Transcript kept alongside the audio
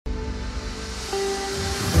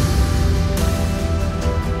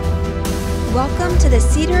Welcome to the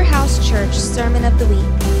Cedar House Church Sermon of the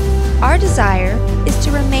Week. Our desire is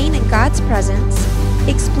to remain in God's presence,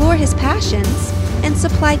 explore His passions, and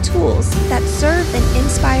supply tools that serve and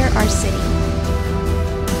inspire our city.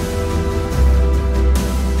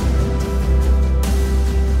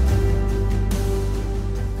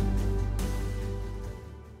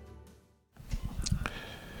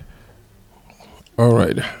 All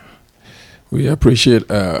right. We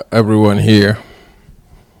appreciate everyone here.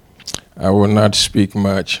 I will not speak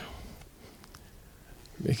much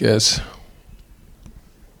because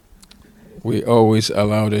we always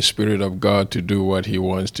allow the Spirit of God to do what He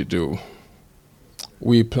wants to do.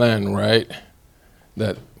 We plan, right,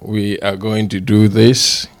 that we are going to do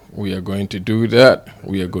this, we are going to do that,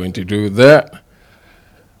 we are going to do that.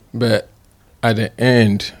 But at the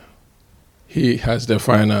end, He has the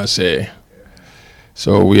final say.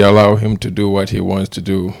 So we allow Him to do what He wants to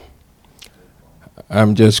do.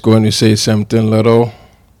 I'm just going to say something little,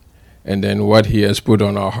 and then what He has put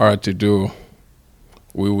on our heart to do,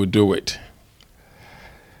 we will do it.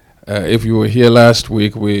 If you were here last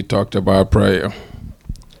week, we talked about prayer.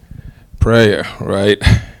 Prayer, right?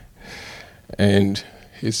 And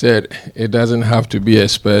he said it doesn't have to be a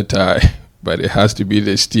spare tire, but it has to be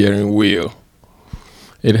the steering wheel.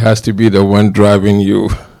 It has to be the one driving you.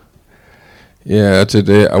 Yeah,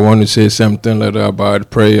 today I want to say something little about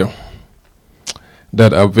prayer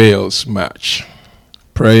that avails much.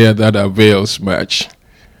 Prayer that avails much.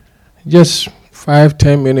 Just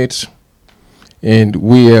 5-10 minutes, and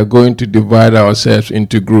we are going to divide ourselves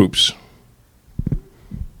into groups.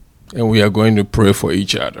 And we are going to pray for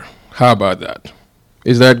each other. How about that?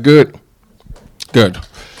 Is that good? Good.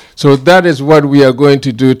 So that is what we are going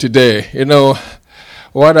to do today. You know,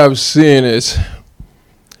 what I've seen is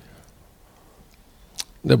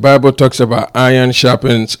the Bible talks about iron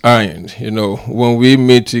sharpens iron. You know, when we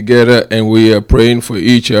meet together and we are praying for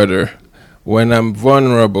each other, when I'm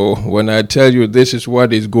vulnerable, when I tell you this is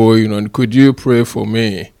what is going on, could you pray for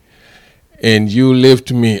me? And you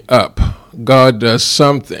lift me up. God does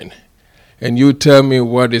something. And you tell me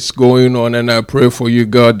what is going on and I pray for you,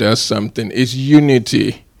 God does something. It's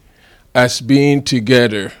unity, as being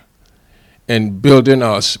together and building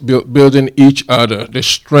each other, the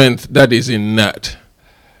strength that is in that.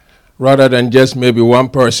 Rather than just maybe one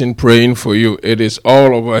person praying for you, it is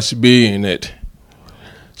all of us being it.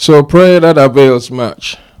 So prayer that avails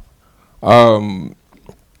much. I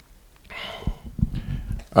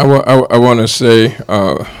want to say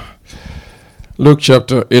Luke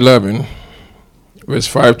chapter 11, verse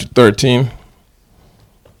 5 to 13.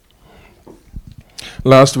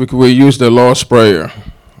 Last week we used the Lord's Prayer.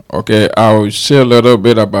 Okay, I'll say a little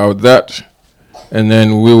bit about that, and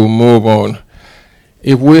then we will move on.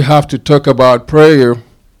 If we have to talk about prayer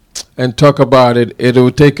and talk about it, it will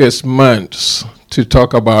take us months to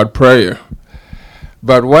talk about prayer.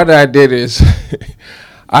 But what I did is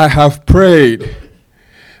I have prayed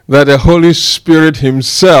that the Holy Spirit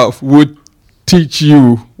Himself would teach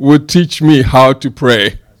me how to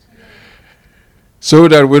pray. So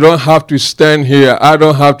that we don't have to stand here. I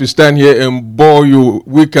don't have to stand here and bore you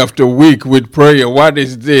week after week with prayer. What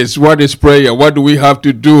is this? What is prayer? What do we have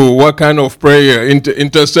to do? What kind of prayer?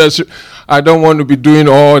 Intercession? I don't want to be doing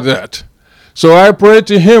all that. So I prayed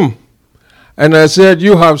to Him. And I said,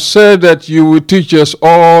 you have said that you will teach us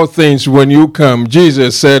all things when you come.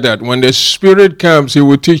 Jesus said that when the Spirit comes, He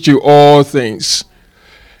will teach you all things.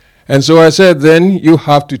 And so I said, then you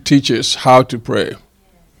have to teach us how to pray,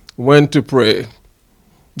 when to pray,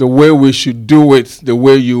 the way we should do it, the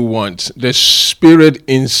way you want. The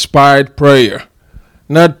Spirit-inspired prayer.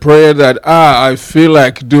 Not prayer that, I feel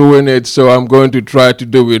like doing it, so I'm going to try to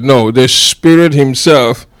do it. No, the Spirit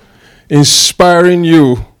Himself inspiring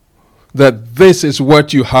you that this is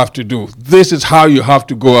what you have to do. This is how you have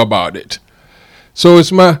to go about it. So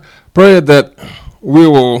it's my prayer that we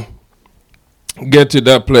will get to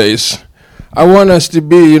that place. I want us to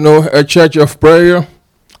be, a church of prayer.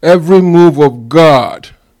 Every move of God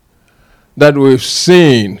that we've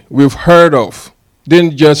seen, we've heard of,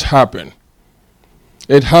 didn't just happen.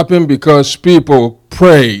 It happened because people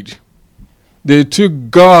prayed. They took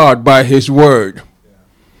God by His word.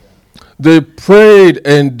 They prayed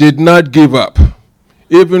and did not give up.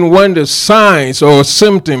 Even when the signs or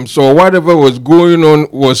symptoms or whatever was going on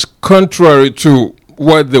was contrary to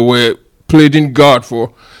what they were pleading God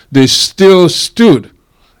for, they still stood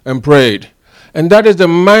and prayed. And that is the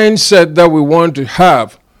mindset that we want to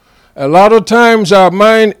have. A lot of times our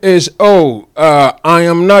mind is, I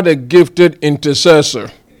am not a gifted intercessor.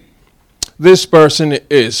 This person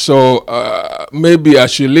is, so maybe I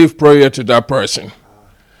should leave prayer to that person.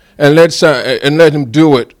 and let him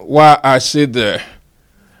do it while I sit there.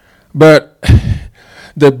 But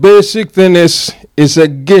the basic thing is a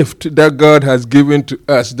gift that God has given to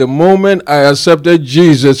us. The moment I accepted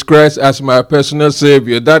Jesus Christ as my personal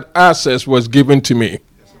Savior, that access was given to me.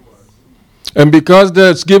 And because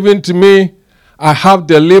that's given to me, I have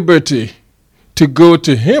the liberty to go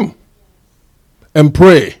to him and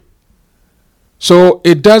pray. So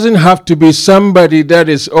it doesn't have to be somebody that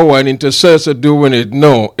is, an intercessor doing it.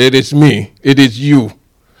 No, it is me. It is you.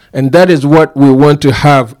 And that is what we want to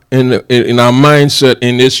have in our mindset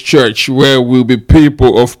in this church, where we'll be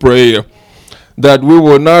people of prayer. That we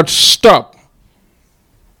will not stop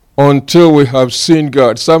until we have seen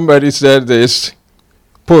God. Somebody said this,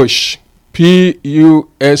 push,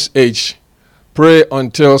 P-U-S-H, pray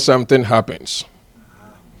until something happens.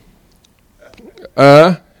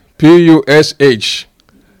 P-U-S-H.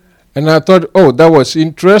 And I thought, that was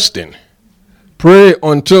interesting. Pray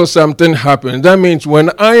until something happens. That means when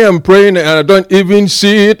I am praying and I don't even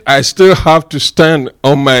see it, I still have to stand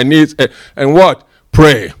on my knees and what?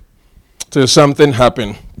 Pray till something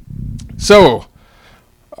happens. So,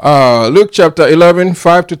 Luke chapter 11,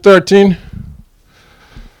 5 to 13.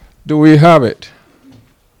 Do we have it?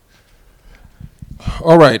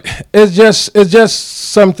 All right. It's just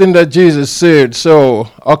something that Jesus said. So,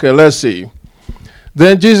 okay, let's see.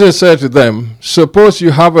 Then Jesus said to them, suppose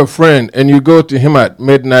you have a friend and you go to him at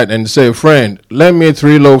midnight and say, friend, lend me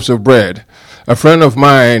 3 loaves of bread. A friend of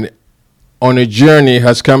mine on a journey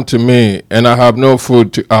has come to me and I have no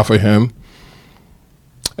food to offer him.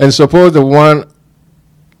 And suppose the one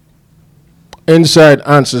inside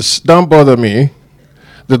answers, don't bother me.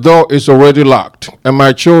 The door is already locked and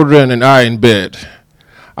my children and I in bed.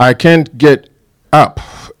 I can't get up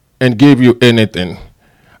and give you anything.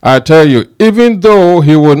 I tell you, even though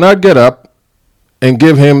he will not get up and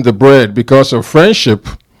give him the bread because of friendship,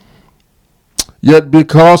 yet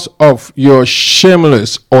because of your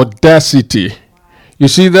shameless audacity. You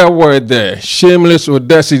see that word there, shameless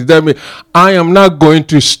audacity. That means I am not going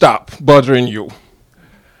to stop bothering you.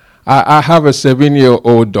 I have a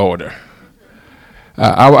 7-year-old daughter.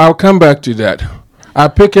 I'll come back to that. I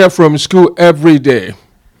pick her from school every day.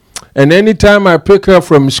 And anytime I pick her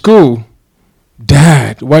from school,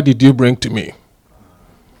 Dad, what did you bring to me?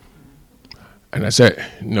 And I said,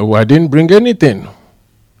 no, I didn't bring anything.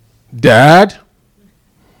 Dad?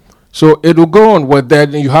 So it will go on with that,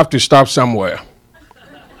 and you have to stop somewhere.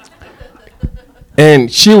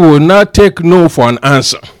 And she will not take no for an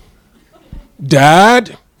answer.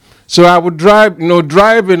 Dad? So I would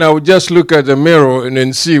driving, I would just look at the mirror and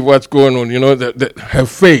then see what's going on, her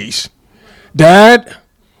face. Dad?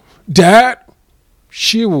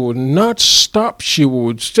 She would not stop. She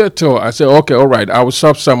would settle. I said, okay, all right, I will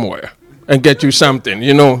stop somewhere and get you something.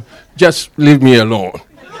 Just leave me alone.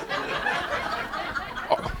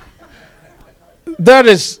 That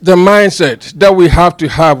is the mindset that we have to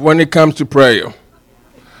have when it comes to prayer.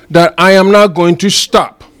 That I am not going to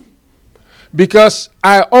stop. Because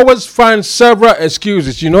I always find several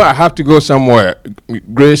excuses. I have to go somewhere.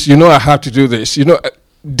 Grace, I have to do this.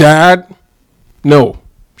 Dad, no.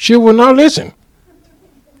 She will not listen.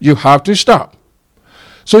 You have to stop.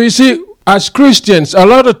 So you see, as Christians, a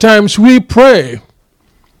lot of times we pray,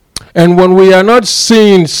 and when we are not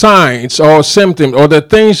seeing signs or symptoms or the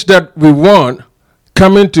things that we want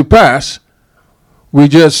coming to pass, we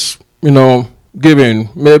just, give in,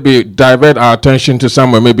 maybe divert our attention to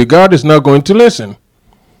somewhere. Maybe God is not going to listen,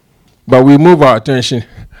 but we move our attention.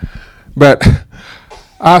 But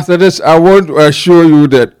after this, I want to assure you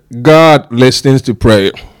that God listens to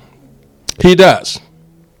prayer. He does.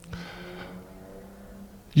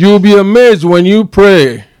 You'll be amazed when you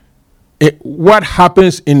pray what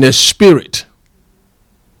happens in the spirit.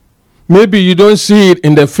 Maybe you don't see it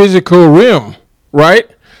in the physical realm, right?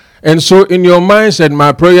 And so in your mindset,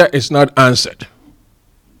 my prayer is not answered.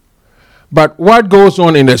 But what goes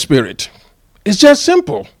on in the spirit? It's just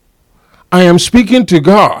simple. I am speaking to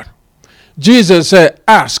God. Jesus said,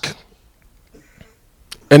 ask.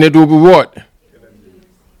 And it will be what?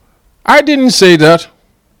 I didn't say that.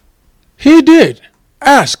 He did.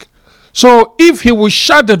 Ask. So if he would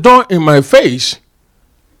shut the door in my face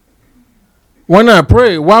when I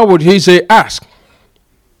pray, why would he say ask?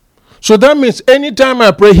 So that means anytime I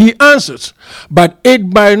pray, he answers. But it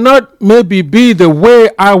might not maybe be the way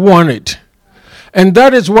I want it. And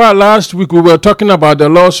that is why last week we were talking about the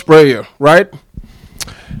Lord's Prayer, right?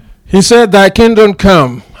 He said, thy kingdom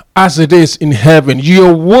come as it is in heaven.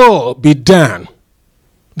 Your will be done.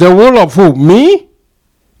 The will of who? Me?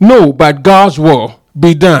 No, but God's will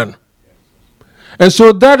be done. And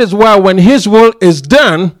so that is why when his will is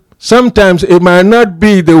done, sometimes it might not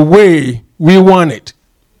be the way we want it,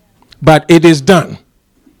 but it is done.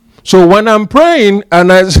 So when I'm praying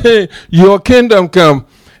and I say, your kingdom come,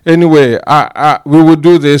 anyway, we will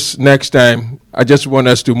do this next time. I just want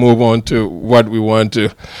us to move on to what we want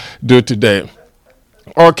to do today.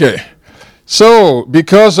 Okay. So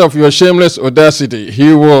because of your shameless audacity,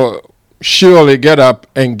 he will surely get up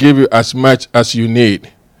and give you as much as you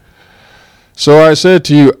need. So I say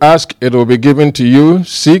to you, ask, it will be given to you.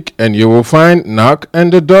 Seek, and you will find. Knock,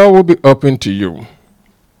 and the door will be open to you.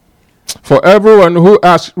 For everyone who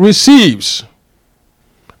asks receives.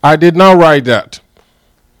 I did not write that.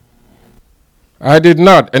 I did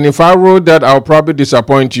not. And if I wrote that, I'll probably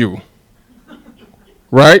disappoint you.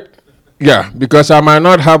 Right? Yeah, because I might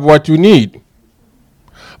not have what you need.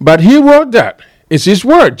 But he wrote that. It's his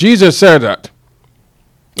word. Jesus said that.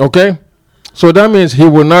 Okay? So that means he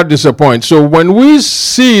will not disappoint. So when we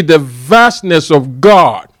see the vastness of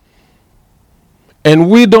God and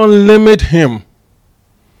we don't limit him,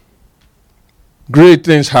 great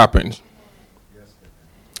things happen.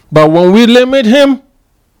 But when we limit him,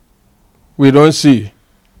 we don't see.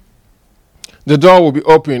 The door will be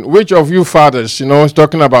open. Which of you fathers, it's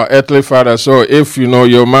talking about earthly fathers. So if,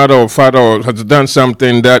 your mother or father has done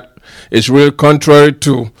something that is really contrary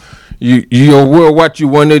to your will, what you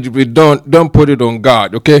wanted to be done, don't put it on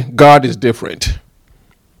God, okay? God is different.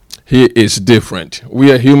 He is different.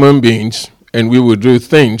 We are human beings, and we will do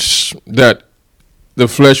things that the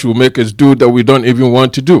flesh will make us do that we don't even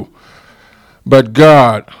want to do. But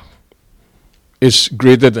God is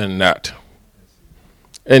greater than that.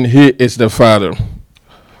 And he is the Father.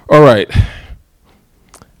 All right.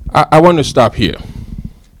 I want to stop here.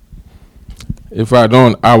 If I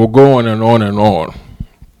don't, I will go on and on and on.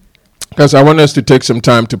 Because I want us to take some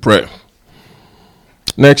time to pray.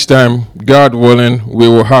 Next time, God willing, we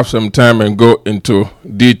will have some time and go into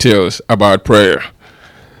details about prayer.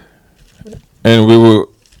 And we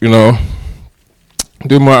will,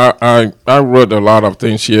 do more. I wrote a lot of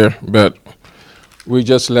things here, but we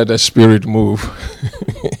just let the Spirit move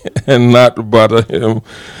and not bother him,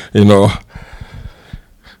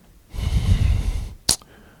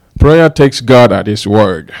 Prayer takes God at his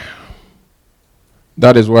word.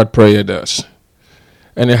 That is what prayer does.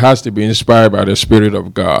 And it has to be inspired by the Spirit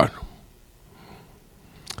of God.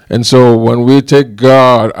 And so when we take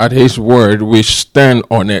God at his word, we stand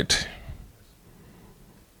on it,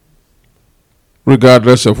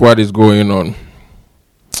 regardless of what is going on.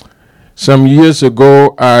 Some years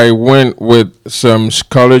ago, I went with some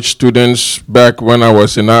college students back when I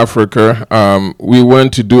was in Africa. We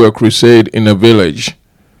went to do a crusade in a village.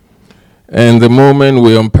 And the moment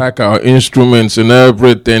we unpack our instruments and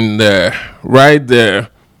everything there, right there,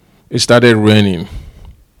 it started raining.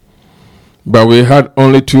 But we had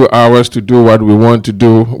only 2 hours to do what we wanted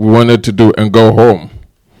to do and go home.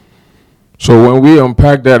 So when we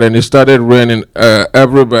unpacked that and it started raining,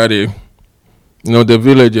 everybody, the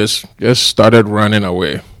villagers just started running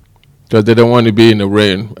away because they don't want to be in the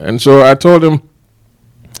rain. And so I told them,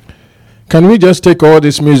 can we just take all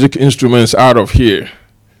these music instruments out of here?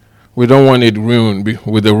 We don't want it ruined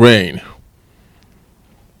with the rain.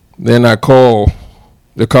 Then I called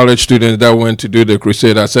the college students that went to do the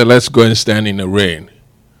crusade. I said, let's go and stand in the rain.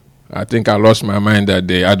 I think I lost my mind that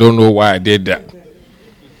day. I don't know why I did that.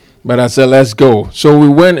 But I said, let's go. So we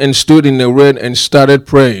went and stood in the rain and started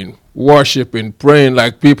praying, worshiping, praying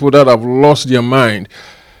like people that have lost their mind.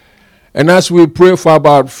 And as we prayed for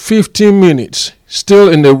about 15 minutes, still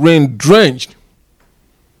in the rain, drenched,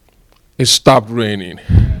 it stopped raining.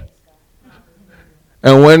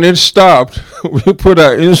 And when it stopped, we put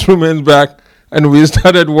our instruments back and we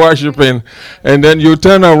started worshiping. And then you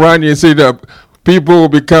turn around, you see that people will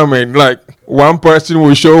be coming. Like one person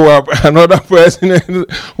will show up, another person.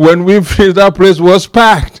 When we finished, that place was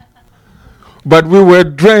packed. But we were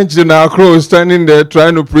drenched in our clothes, standing there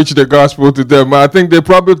trying to preach the gospel to them. I think they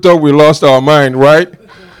probably thought we lost our mind, right?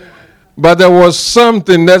 But there was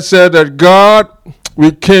something that said that, God,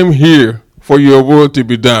 we came here for your will to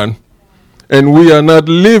be done. And we are not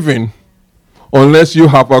living unless you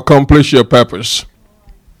have accomplished your purpose.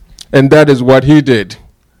 And that is what he did.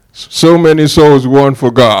 So many souls won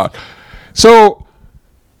for God. So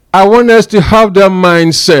I want us to have that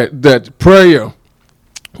mindset that prayer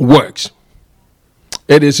works.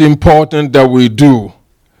 It is important that we do.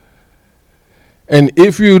 And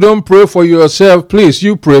if you don't pray for yourself, please,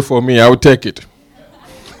 you pray for me. I'll take it.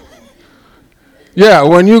 Yeah,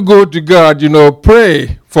 when you go to God,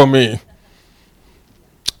 pray for me.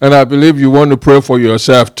 And I believe you want to pray for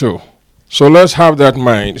yourself too. So let's have that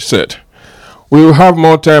mindset. We will have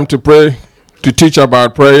more time to pray, to teach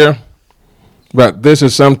about prayer. but this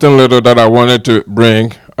is something little that I wanted to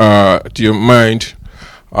bring to your mind.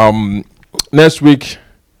 Next week,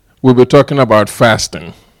 we'll be talking about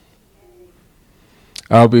fasting.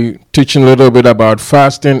 I'll be teaching a little bit about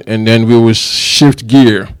fasting, and then we will shift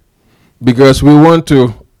gear because we want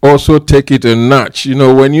to also take it a notch. You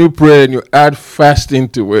know, when you pray and you add fasting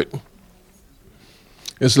to it,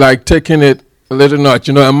 it's like taking it a little notch.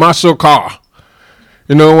 You know, a muscle car.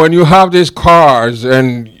 You know, when you have these cars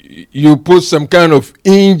and you put some kind of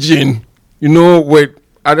engine, you know, with,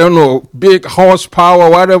 I don't know, big horsepower,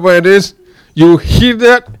 whatever it is, you hear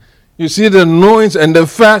that, you see the noise and the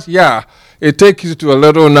fast, yeah, it takes you to a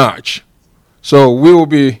little notch. So we will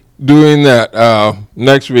be doing that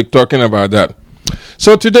next week, talking about that.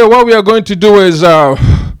 So today what we are going to do is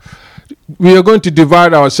we are going to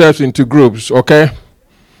divide ourselves into groups, okay?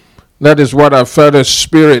 That is what I felt the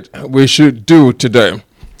spirit we should do today.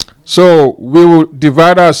 So we will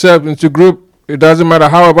divide ourselves into groups. It doesn't matter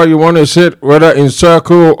however you want to sit, whether in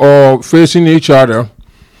circle or facing each other.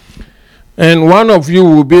 And one of you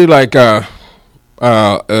will be like a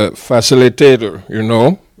facilitator, you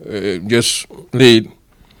know, just lead.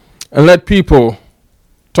 And let people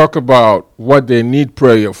talk about what they need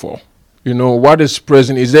prayer for. You know, what is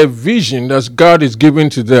present? Is there vision that God is giving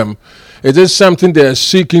to them? Is it something they are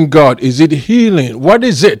seeking God? Is it healing? What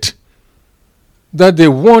is it that they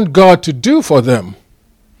want God to do for them?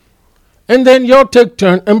 And then you'll take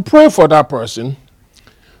turn and pray for that person.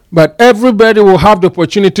 But everybody will have the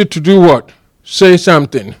opportunity to do what? Say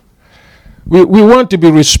something. We want to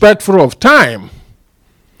be respectful of time.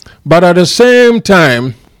 But at the same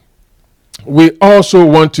time, we also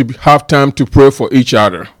want to have time to pray for each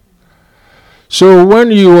other. So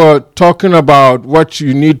when you are talking about what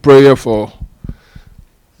you need prayer for,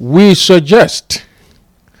 we suggest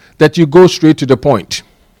that you go straight to the point.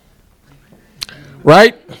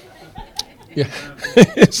 Right? Yeah.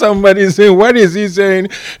 Somebody is saying, what is he saying?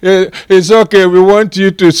 It's okay, we want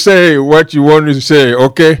you to say what you want to say,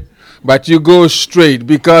 okay? But you go straight,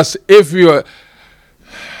 because if you are,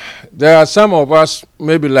 there are some of us,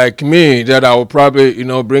 maybe like me, that I will probably,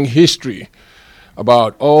 bring history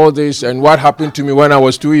about all this and what happened to me when I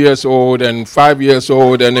was 2 years old and 5 years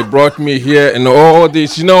old, and it brought me here and all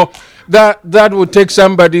this, that would take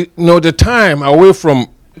somebody, the time away from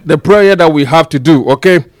the prayer that we have to do,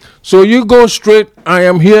 okay? So you go straight. I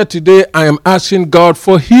am here today. I am asking God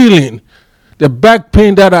for healing. The back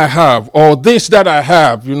pain that I have, or this that I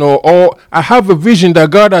have, or I have a vision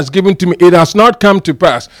that God has given to me. It has not come to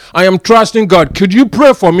pass. I am trusting God. Could you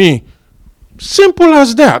pray for me? Simple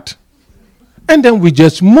as that. And then we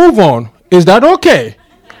just move on. Is that okay?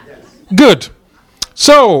 Yes. Good.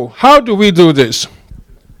 So how do we do this?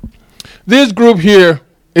 This group here,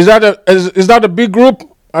 is that a big group?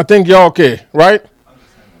 I think you're okay, right?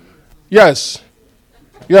 Yes.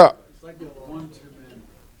 Yeah.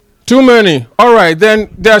 Too many. All right. Then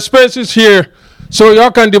there are spaces here, so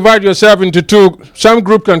y'all can divide yourself into two. Some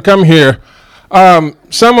group can come here.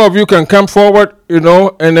 Some of you can come forward,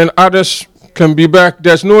 and then others can be back.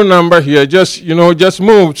 There's no number here. Just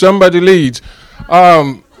move. Somebody leads.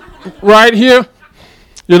 Right here,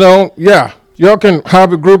 yeah. Y'all can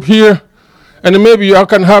have a group here, and then maybe y'all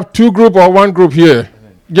can have two group or one group here.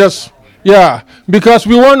 Just, yeah. Because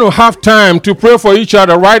we want to have time to pray for each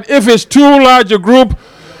other, right? If it's too large a group,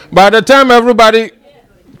 by the time everybody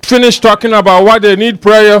finish talking about what they need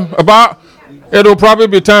prayer about, it'll probably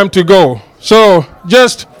be time to go. So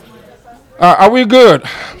just, are we good?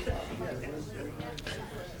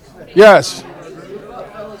 Yes.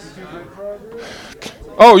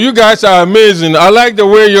 Oh, you guys are amazing. I like the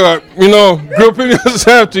way you're, grouping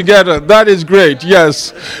yourself together. That is great.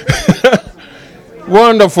 Yes.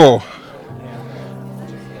 Wonderful.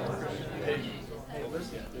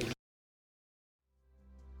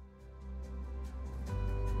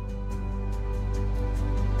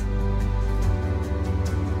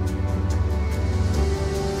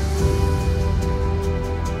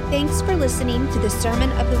 Thanks for listening to the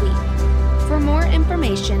Sermon of the Week. For more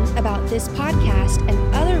information about this podcast and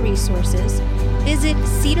other resources, visit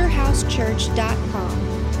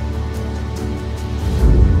cedarhousechurch.com.